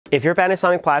If your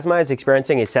Panasonic plasma is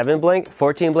experiencing a 7 blink,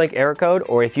 14 blink error code,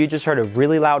 or if you just heard a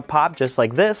really loud pop just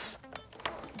like this,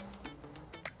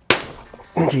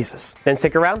 Jesus, then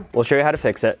stick around, we'll show you how to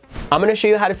fix it. I'm going to show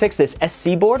you how to fix this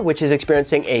SC board, which is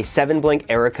experiencing a 7 blink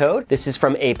error code. This is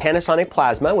from a Panasonic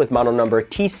plasma with model number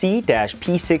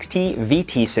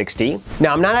TC-P60VT60.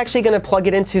 Now, I'm not actually going to plug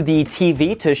it into the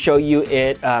TV to show you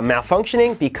it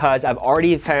malfunctioning because I've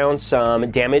already found some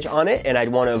damage on it and I'd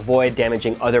want to avoid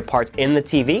damaging other parts in the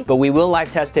TV, but we will live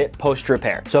test it post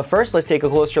repair. So first, let's take a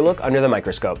closer look under the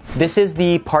microscope. This is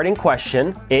the part in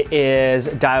question. It is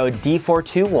diode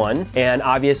D421, and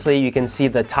obviously you can see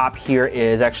the top here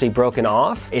is actually broken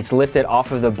off. It's lifted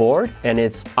off of the board and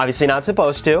it's obviously not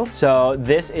supposed to. So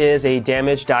this is a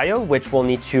damaged diode which we'll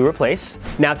need to replace.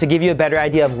 Now, to give you a better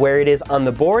idea of where it is on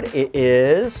the board, it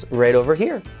is right over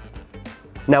here.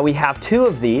 Now we have 2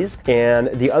 of these and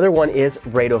the other one is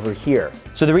right over here.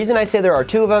 So the reason I say there are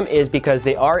 2 of them is because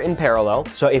they are in parallel.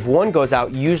 So if one goes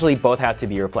out, usually both have to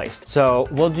be replaced. So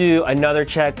we'll do another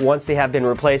check once they have been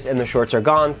replaced and the shorts are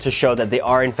gone to show that they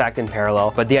are in fact in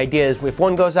parallel. But the idea is if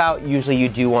one goes out, usually you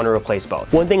do want to replace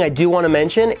both. One thing I do want to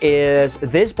mention is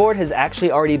this board has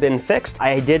actually already been fixed.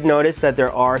 I did notice that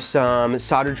there are some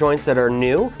solder joints that are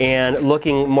new, and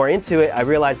looking more into it, I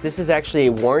realized this is actually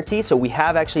a warranty. So we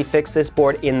have actually fixed this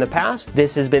board in the past.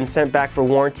 This has been sent back for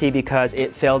warranty because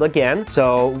it failed again.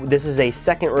 So this is a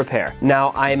second repair.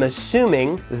 Now, I'm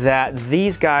assuming that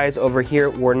these guys over here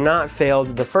were not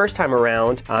failed the first time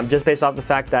around, just based off the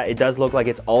fact that it does look like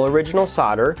it's all original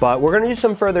solder, but we're gonna do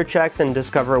some further checks and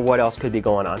discover what else could be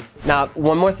going on. Now,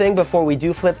 one more thing before we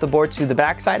do flip the board to the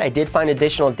back side, I did find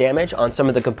additional damage on some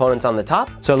of the components on the top.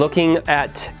 So looking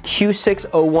at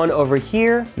Q601 over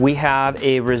here, we have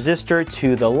a resistor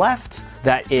to the left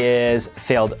that is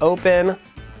failed open.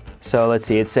 So let's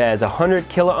see, it says 100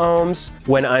 kilo ohms.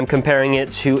 When I'm comparing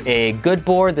it to a good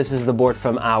board, this is the board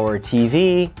from our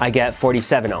TV, I get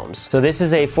 47 ohms. So this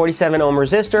is a 47 ohm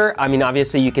resistor. I mean,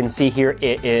 obviously you can see here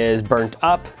it is burnt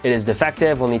up, it is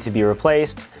defective, will need to be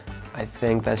replaced. I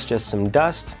think that's just some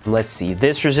dust. Let's see,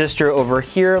 this resistor over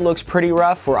here looks pretty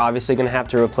rough. We're obviously gonna have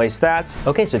to replace that.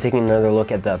 Okay, so taking another look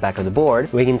at the back of the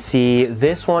board, we can see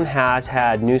this one has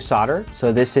had new solder.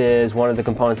 So this is one of the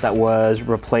components that was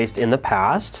replaced in the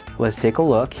past. Let's take a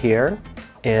look here.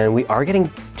 And we are getting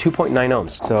 2.9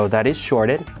 ohms. So that is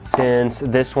shorted. Since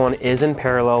this one is in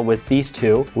parallel with these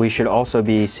 2, we should also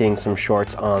be seeing some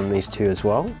shorts on these 2 as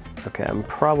well. Okay, I'm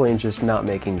probably just not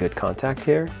making good contact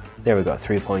here. There we go,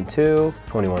 3.2,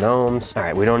 21 ohms. All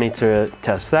right, we don't need to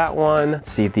test that one.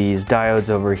 Let's see these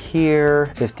diodes over here,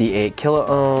 58 kilo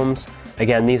ohms.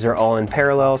 Again, these are all in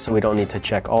parallel, so we don't need to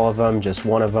check all of them, just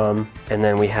one of them. And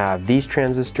then we have these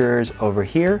transistors over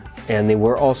here, and they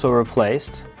were also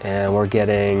replaced, and we're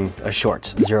getting a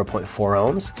short, 0.4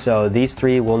 ohms. So these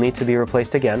 3 will need to be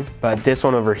replaced again. But this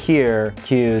one over here,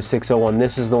 Q601,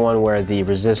 this is the one where the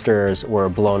resistors were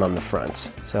blown on the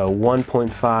front. So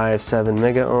 1.57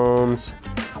 mega ohms.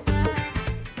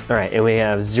 All right, and we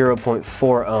have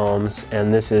 0.4 ohms,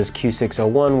 and this is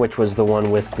Q601, which was the one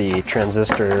with the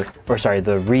transistor, or sorry,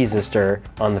 the resistor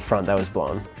on the front that was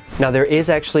blown. Now, there is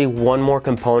actually one more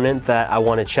component that I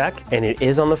want to check, and it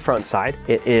is on the front side.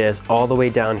 It is all the way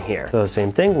down here. So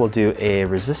same thing, we'll do a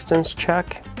resistance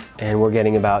check, and we're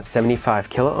getting about 75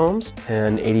 kilo ohms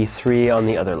and 83 on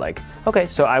the other leg. Okay,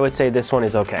 so I would say this one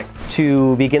is okay.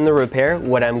 To begin the repair,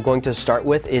 what I'm going to start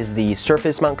with is the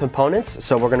surface mount components.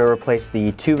 So we're going to replace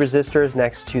the 2 resistors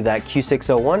next to that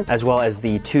Q601, as well as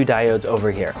the 2 diodes over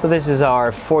here. So this is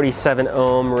our 47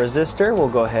 ohm resistor. We'll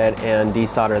go ahead and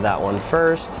desolder that one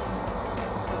first.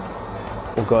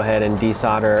 We'll go ahead and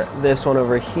desolder this one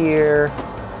over here,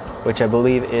 which I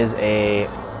believe is a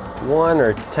 1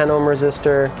 or 10 ohm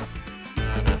resistor.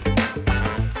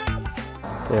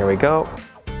 There we go.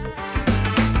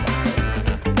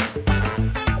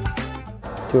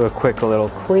 Do a quick little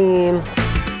clean.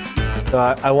 So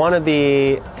I want to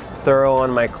be thorough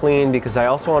on my clean because I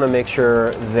also want to make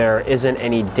sure there isn't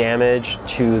any damage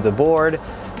to the board.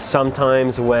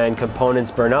 Sometimes when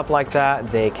components burn up like that,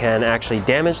 they can actually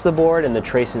damage the board and the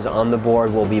traces on the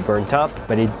board will be burnt up,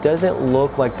 but it doesn't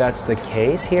look like that's the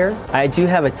case here. I do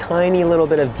have a tiny little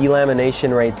bit of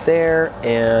delamination right there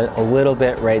and a little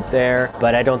bit right there,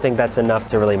 but I don't think that's enough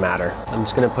to really matter. I'm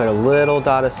just going to put a little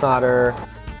dot of solder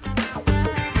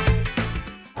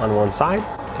on one side,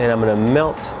 and I'm going to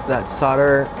melt that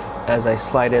solder as I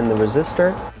slide in the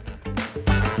resistor.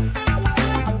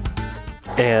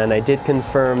 And I did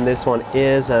confirm this one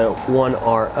is a 1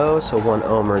 RO, so 1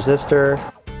 ohm resistor.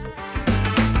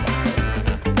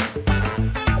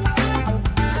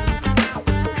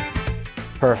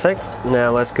 Perfect.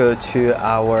 Now let's go to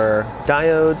our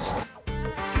diodes.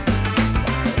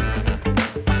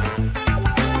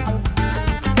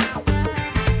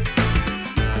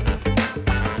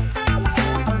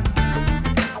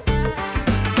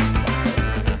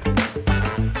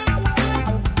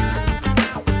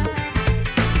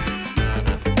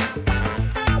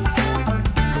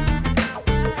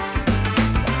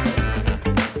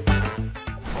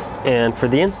 And for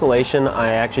the installation,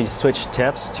 I actually switched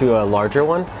tips to a larger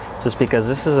one, just because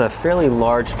this is a fairly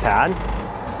large pad.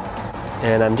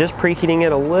 And I'm just preheating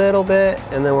it a little bit,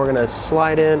 and then we're gonna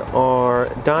slide in our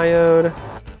diode.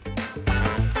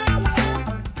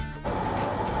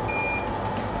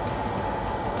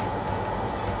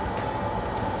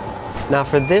 Now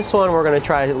for this one, we're gonna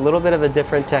try a little bit of a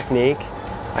different technique.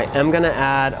 I am gonna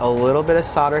add a little bit of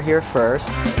solder here first.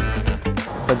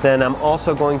 But then I'm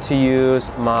also going to use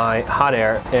my hot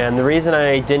air. And the reason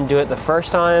I didn't do it the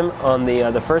first time on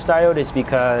the first diode is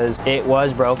because it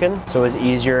was broken. So it was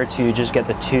easier to just get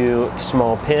the two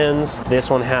small pins. This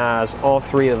one has all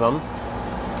three of them,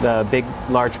 the big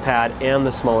large pad and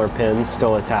the smaller pins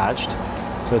still attached.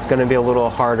 So it's gonna be a little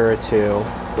harder to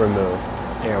remove.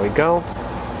 There we go.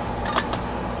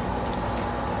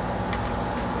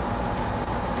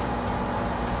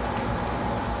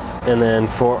 And then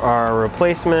for our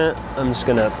replacement, I'm just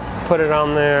gonna put it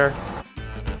on there.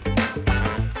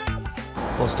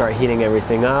 We'll start heating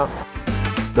everything up.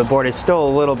 The board is still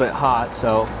a little bit hot,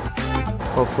 so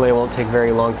hopefully it won't take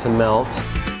very long to melt.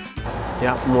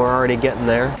 Yeah, we're already getting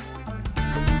there.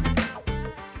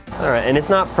 All right, and it's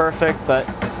not perfect, but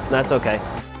that's okay.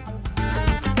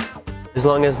 As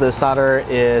long as the solder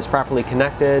is properly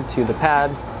connected to the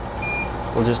pad,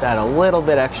 we'll just add a little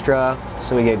bit extra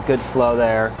so we get good flow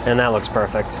there, and that looks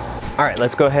perfect. All right,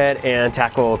 let's go ahead and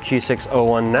tackle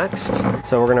Q601 next.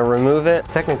 So we're gonna remove it.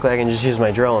 Technically, I can just use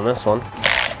my drill on this one.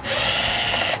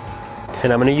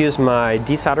 And I'm gonna use my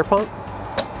desolder pump.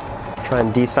 Try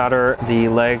and desolder the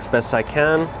legs best I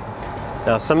can.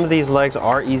 Now, some of these legs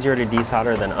are easier to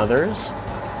desolder than others.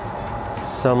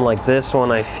 Some like this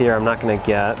one, I fear I'm not gonna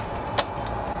get.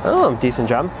 Oh, decent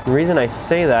job. The reason I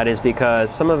say that is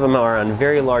because some of them are on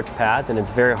very large pads and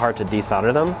it's very hard to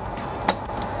desolder them.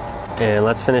 And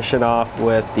let's finish it off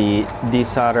with the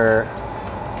desolder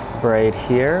braid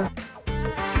here.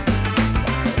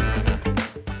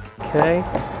 Okay,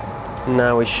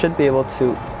 now we should be able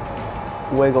to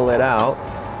wiggle it out.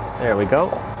 There we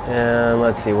go. And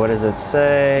let's see, what does it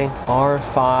say?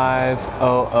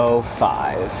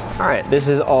 R5005. All right, this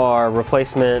is our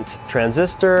replacement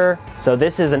transistor. So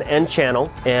this is an N channel,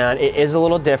 and it is a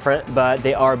little different, but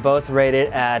they are both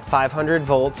rated at 500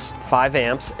 volts, 5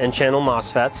 amps, N channel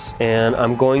MOSFETs. And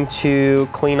I'm going to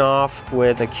clean off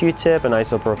with a Q-tip and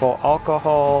isopropyl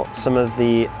alcohol some of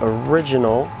the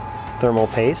original thermal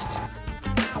paste.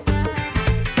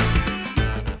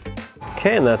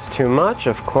 Okay, and that's too much,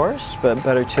 of course, but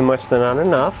better too much than not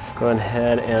enough. Go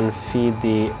ahead and feed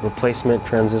the replacement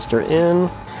transistor in.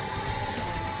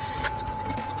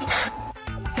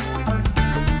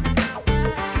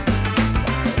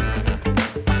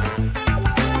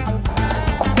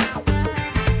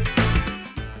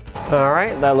 All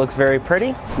right, that looks very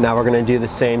pretty. Now we're gonna do the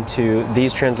same to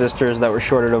these transistors that were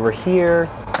shorted over here.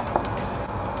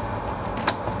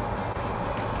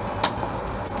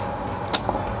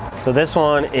 So this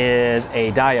one is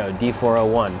a diode,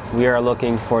 D401. We are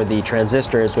looking for the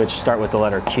transistors which start with the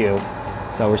letter Q.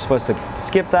 So we're supposed to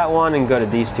skip that one and go to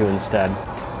these two instead.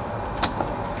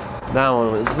 That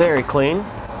one was very clean.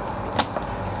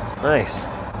 Nice.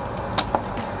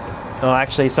 Oh,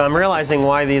 actually, so I'm realizing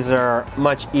why these are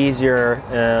much easier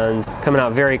and coming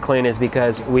out very clean is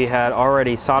because we had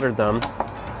already soldered them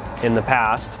in the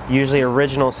past. Usually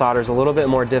original solder is a little bit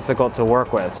more difficult to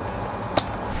work with.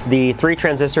 The three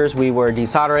transistors we were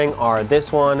desoldering are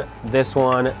this one,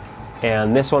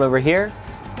 and this one over here.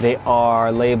 They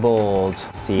are labeled,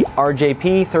 let's see,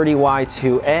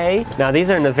 RJP30Y2A. Now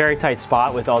these are in a very tight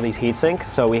spot with all these heat sinks,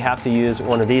 so we have to use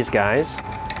one of these guys,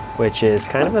 which is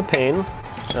kind of a pain.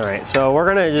 All right, so we're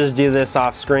gonna just do this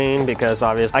off screen because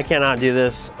obviously I cannot do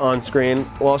this on screen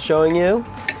while showing you.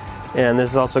 And this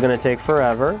is also gonna take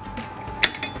forever.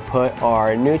 Put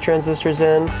our new transistors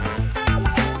in.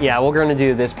 Yeah, we're gonna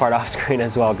do this part off screen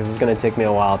as well because it's gonna take me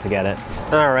a while to get it.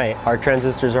 All right, our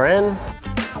transistors are in. You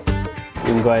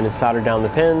can go ahead and solder down the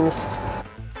pins.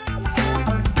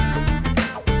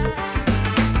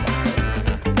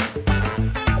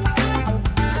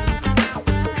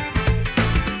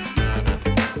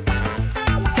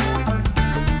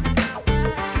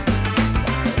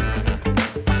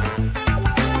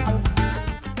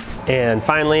 And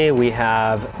finally, we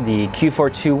have the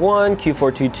Q421,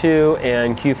 Q422,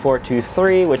 and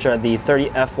Q423, which are the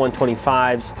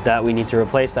 30F125s that we need to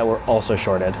replace that were also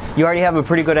shorted. You already have a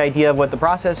pretty good idea of what the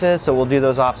process is, so we'll do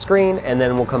those off screen, and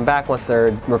then we'll come back once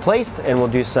they're replaced, and we'll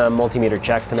do some multimeter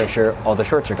checks to make sure all the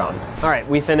shorts are gone. All right,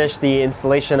 we finished the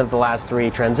installation of the last 3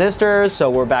 transistors, so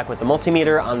we're back with the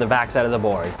multimeter on the back side of the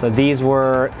board. So these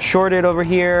were shorted over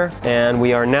here, and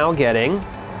we are now getting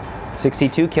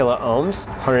 62 kilo ohms,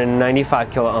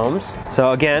 195 kilo ohms.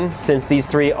 So again, since these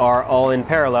 3 are all in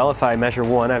parallel, if I measure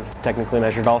one, I've technically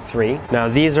measured all 3. Now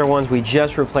these are ones we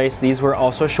just replaced. These were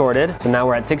also shorted. So now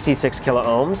we're at 66 kilo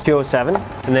ohms, 207.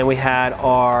 And then we had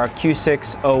our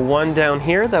Q601 down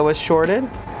here that was shorted.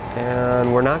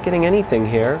 And we're not getting anything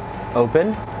here. Open,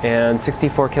 and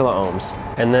 64 kilo ohms.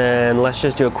 And then let's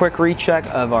just do a quick recheck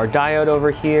of our diode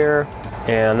over here.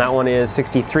 And that one is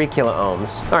 63 kilo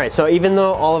ohms. All right, so even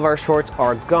though all of our shorts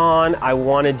are gone, I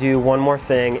want to do one more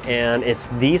thing, and it's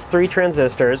these 3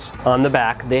 transistors on the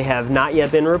back. They have not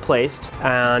yet been replaced,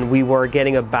 and we were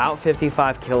getting about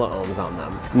 55 kilo ohms on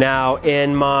them. Now,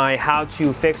 in my how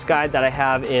to fix guide that I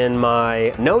have in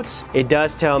my notes, it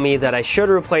does tell me that I should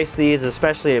replace these,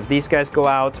 especially if these guys go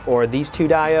out, or these 2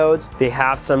 diodes. They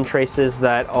have some traces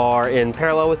that are in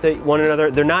parallel with one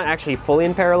another. They're not actually fully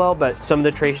in parallel, but some of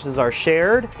the traces are shared,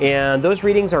 and those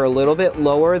readings are a little bit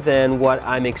lower than what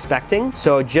I'm expecting.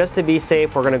 So just to be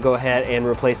safe, we're going to go ahead and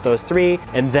replace those 3,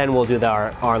 and then we'll do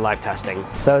our live testing.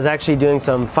 So I was actually doing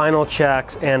some final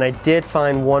checks, and I did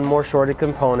find one more shorted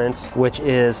component, which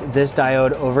is this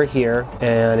diode over here,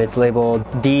 and it's labeled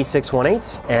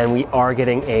D618, and we are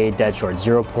getting a dead short,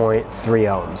 0.3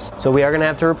 ohms. So we are going to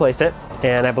have to replace it.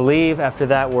 And I believe after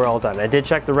that we're all done. I did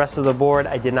check the rest of the board.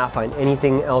 I did not find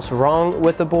anything else wrong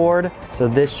with the board, so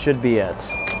this should be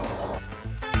it.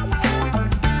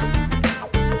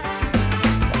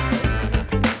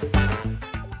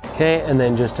 Okay, and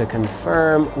then just to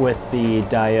confirm with the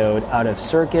diode out of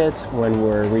circuit when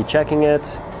we're rechecking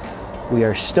it, we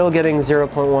are still getting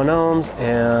 0.1 ohms,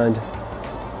 and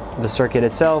the circuit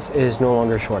itself is no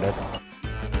longer shorted.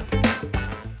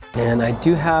 And I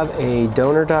do have a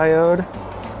donor diode.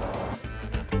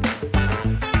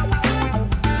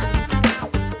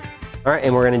 All right,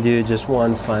 and we're gonna do just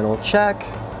one final check.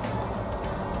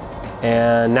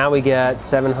 And now we get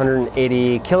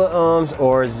 780 kilo ohms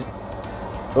or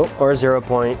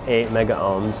 0.8 mega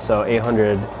ohms, so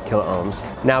 800 kilo ohms.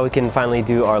 Now we can finally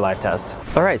do our live test.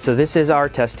 All right, so this is our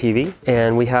test TV,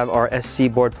 and we have our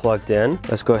SC board plugged in.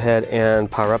 Let's go ahead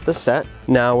and power up the set.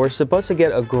 Now we're supposed to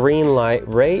get a green light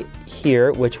right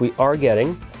here, which we are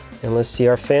getting. And let's see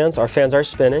our fans. Our fans are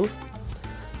spinning.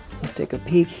 Let's take a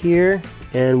peek here.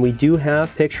 And we do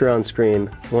have picture on screen.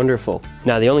 Wonderful.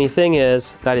 Now the only thing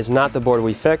is, that is not the board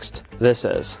we fixed. This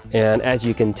is. And as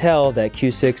you can tell, that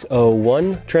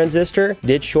Q601 transistor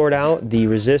did short out. The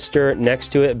resistor next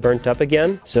to it burnt up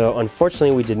again. So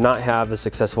unfortunately, we did not have a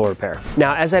successful repair.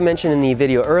 Now, as I mentioned in the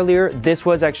video earlier, this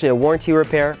was actually a warranty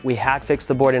repair. We had fixed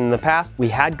the board in the past. We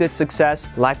had good success.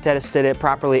 Live tested it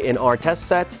properly in our test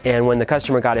set. And when the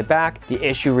customer got it back, the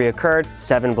issue reoccurred,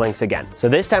 7 blinks again. So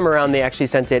this time around, they actually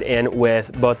sent it in with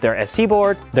both their SC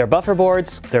board, their buffer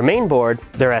boards, their main board,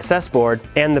 their SS board,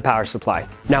 and the power supply.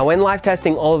 Now, when live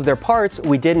testing all of their parts,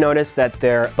 we did notice that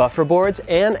their buffer boards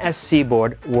and SC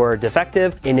board were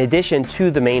defective in addition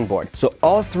to the main board. So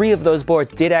all 3 of those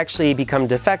boards did actually become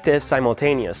defective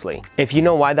simultaneously. If you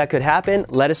know why that could happen,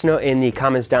 let us know in the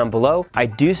comments down below. I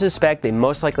do suspect they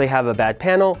most likely have a bad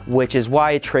panel, which is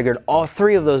why it triggered all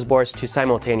 3 of those boards to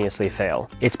simultaneously fail.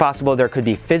 It's possible there could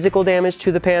be physical damage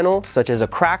to the panel, such as a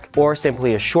crack, or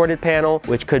simply a shorted panel,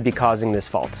 which could be causing this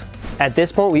fault. At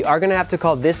this point, we are going to have to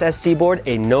call this SC board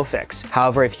a no fix.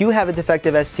 However, if you have a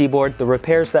defective SC board, the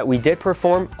repairs that we did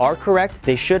perform are correct.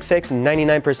 They should fix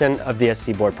 99% of the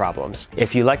SC board problems.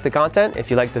 If you like the content, if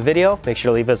you like the video, make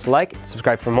sure to leave us a like,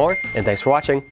 subscribe for more, and thanks for watching.